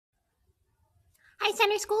Hi,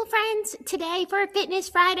 Center School friends. Today for Fitness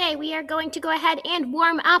Friday, we are going to go ahead and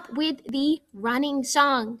warm up with the running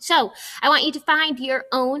song. So I want you to find your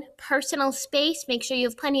own personal space. Make sure you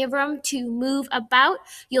have plenty of room to move about.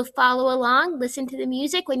 You'll follow along, listen to the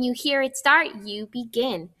music. When you hear it start, you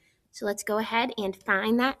begin. So let's go ahead and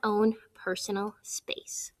find that own personal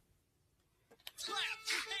space. Clap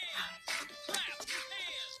your hands, clap your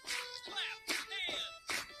hands, clap your hands,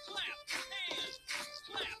 clap your hands, clap your hands,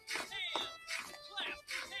 clap your hands, clap your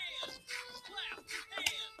hands, clap your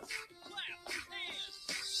hands.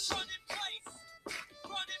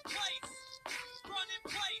 Run in place, run in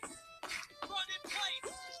place, run in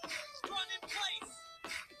place, run in place,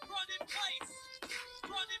 run in place, run in place,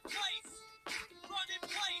 run in place, run in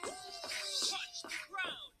place. Touch the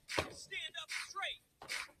ground, stand up straight.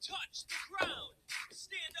 Touch the ground,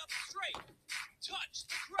 stand up straight. Touch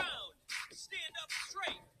the ground, stand up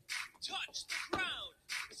straight. Touch the ground,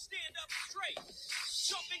 stand up straight.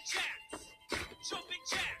 Jumping jacks, jumping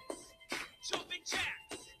jacks, jumping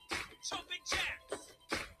jacks, jumping jacks,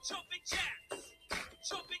 jumping jacks,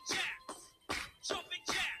 jumping jacks, jumping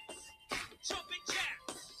jacks, jumping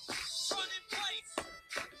jacks. Run in place,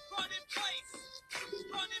 run in place,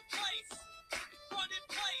 run in place, run in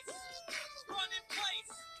place, run in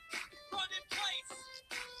place, run in place,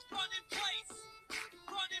 run in place,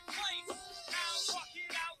 run in place. Now walk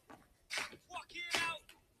it out, walk it out,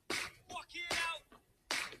 walk it out,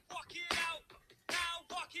 walk it out. Now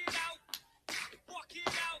walk it out, walk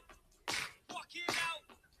it out, walk it out,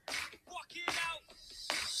 walk it out.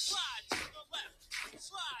 Slide to the left,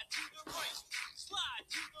 slide to the right, slide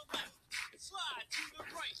to the left, slide to the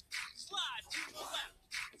right, slide to the left,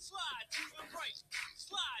 slide to the right,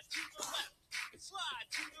 slide to the left, slide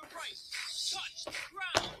to the right. Touch the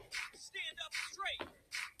ground, stand up straight.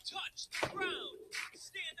 Touch the ground,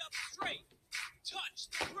 stand up straight.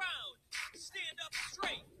 Touch the ground, stand up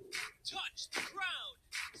straight. Touch the ground,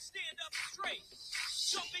 stand up straight.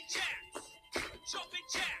 Jumping jacks, jumping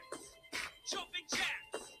jacks, jumping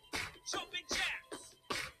jacks, jumping jacks,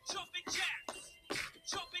 jumping jacks,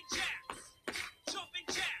 jumping jacks, jumping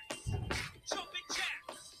jacks, jumping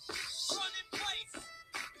jacks. Run in place,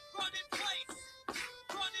 run in place,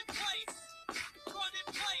 run in place, run in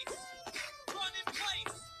place, run in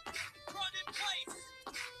place, run in place,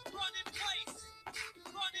 run in place,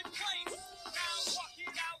 run in place. Now walk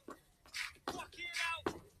it out, walk it out,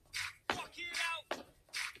 walk it out,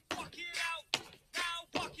 walk it out. Now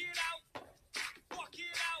walk it out, walk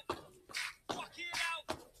it out, walk it out,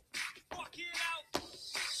 walk it out.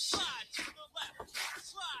 Slide to the left,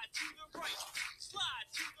 slide to the right, slide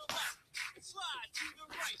to the left, slide to the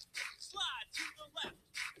right, slide to the left,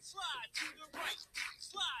 slide to the right,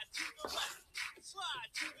 slide to the left, slide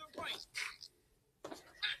to the right.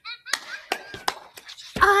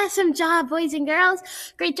 Awesome job, boys and girls.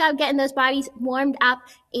 Great job getting those bodies warmed up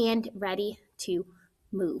and ready to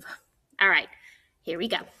move. All right, here we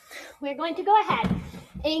go. We're going to go ahead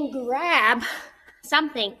and grab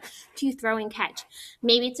something to throw and catch.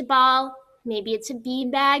 Maybe it's a ball, maybe it's a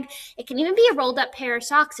beanbag. It can even be a rolled up pair of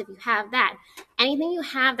socks if you have that. Anything you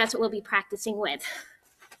have, that's what we'll be practicing with.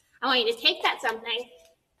 I want you to take that something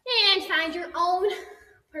and find your own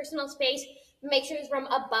personal space. Make sure there's room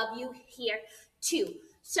above you here too.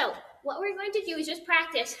 So what we're going to do is just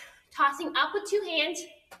practice tossing up with two hands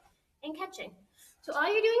and catching. So all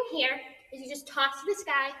you're doing here is you just toss to the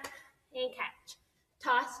sky and catch.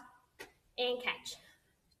 Toss and catch.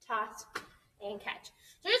 Toss and catch.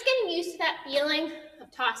 So just getting used to that feeling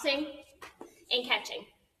of tossing and catching.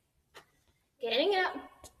 Getting it up.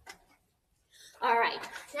 All right,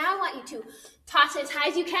 now I want you to toss it as high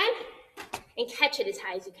as you can and catch it as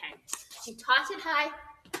high as you can. You toss it high,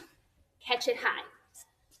 catch it high.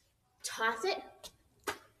 Toss it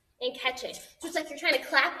and catch it. So it's like you're trying to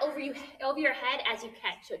clap over your head as you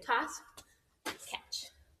catch. So toss, catch,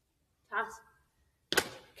 toss,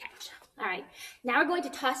 catch. All right, now we're going to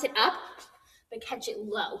toss it up, but catch it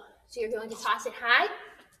low. So you're going to toss it high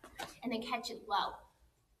and then catch it low.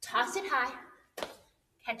 Toss it high,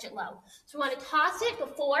 catch it low. So we want to toss it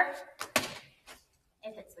before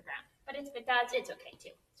it hits the ground. But if it does, it's okay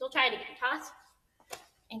too. So we'll try it again. Toss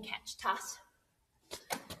and catch. Toss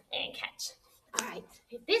and catch. All right.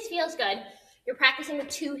 If this feels good, you're practicing with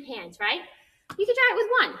two hands, right? You can try it with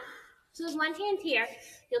one. So with one hand here,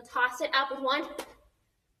 you'll toss it up with one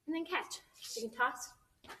and then catch. So you can toss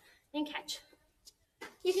and catch.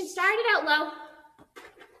 You can start it out low.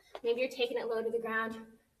 Maybe you're taking it low to the ground.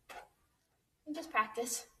 And just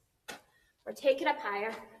practice. Or take it up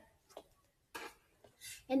higher.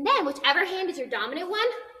 And then whichever hand is your dominant one,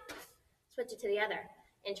 switch it to the other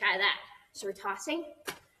and try that. So we're tossing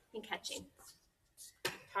and catching.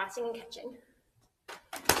 tossing and catching.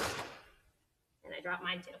 And I dropped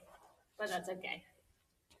mine too, but that's okay.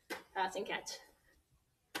 Toss and catch.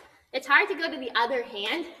 It's hard to go to the other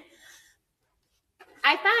hand.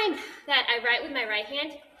 I find that I write with my right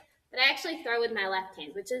hand, but I actually throw with my left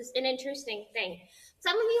hand, which is an interesting thing.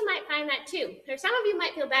 Some of you might find that too, or some of you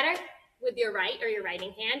might feel better with your right or your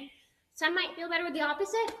writing hand. Some might feel better with the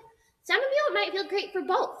opposite. Some of you, it might feel great for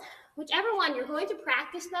both. Whichever one, you're going to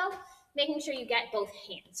practice though, making sure you get both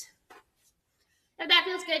hands. If that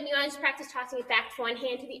feels good and you want to just practice tossing it back from one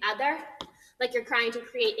hand to the other, like you're trying to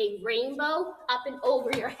create a rainbow up and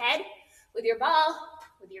over your head with your ball,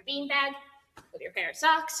 with your beanbag, with your pair of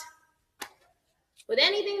socks, with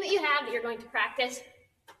anything that you have that you're going to practice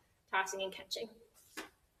tossing and catching.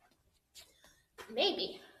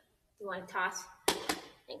 Maybe you want to toss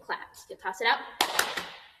and clap. You'll toss it up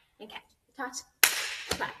and catch. Toss,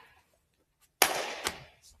 clap.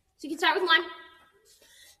 So you can start with one,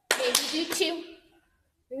 maybe do two,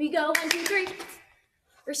 maybe go 1, 2, 3,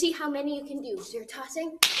 or see how many you can do. So you're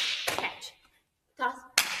tossing, catch, toss,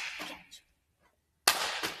 catch.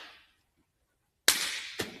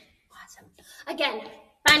 Awesome. Again,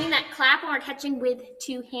 finding that clap when we're catching with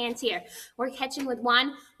two hands here. We're catching with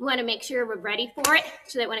one. We want to make sure we're ready for it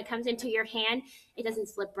so that when it comes into your hand, it doesn't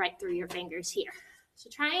slip right through your fingers here. So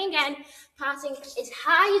try again, tossing as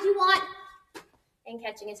high as you want and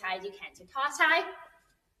catching as high as you can. So toss high,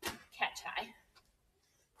 catch high,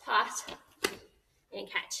 toss, and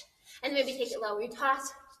catch. And maybe take it low. You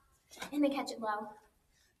toss, and then catch it low.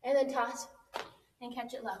 And then toss, and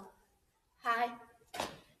catch it low. High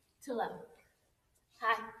to low.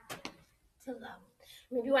 High to low.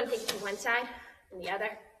 Maybe you want to take it to one side and the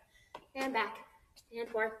other, and back and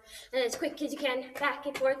forth. And as quick as you can, back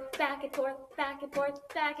and forth, back and forth, back and forth,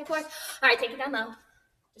 back and forth. All right, take it down low.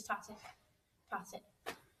 Just toss it. Toss it.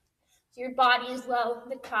 So your body is low,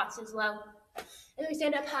 the toss is low. And then we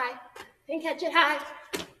stand up high and catch it high.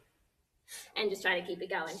 And just try to keep it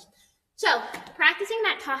going. So practicing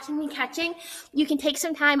that tossing and catching, you can take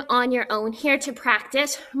some time on your own here to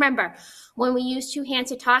practice. Remember, when we use two hands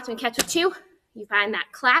to toss and catch with two, you find that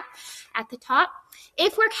clap at the top.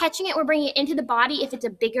 If we're catching it, we're bringing it into the body. If it's a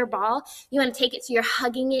bigger ball, you want to take it so you're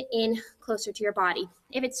hugging it in closer to your body.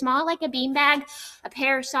 If it's small, like a beanbag, a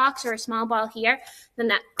pair of socks, or a small ball here, then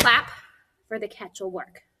that clap for the catch will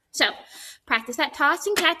work. So practice that toss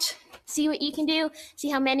and catch. See what you can do. See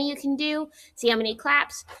how many you can do. See how many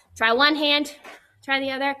claps. Try one hand. Try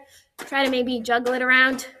the other. Try to maybe juggle it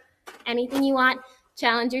around. Anything you want.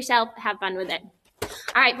 Challenge yourself. Have fun with it.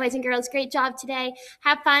 All right, boys and girls, great job today.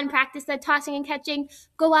 Have fun. Practice the tossing and catching.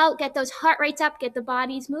 Go out, get those heart rates up, get the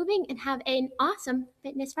bodies moving, and have an awesome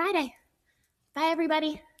Fitness Friday. Bye,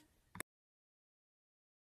 everybody.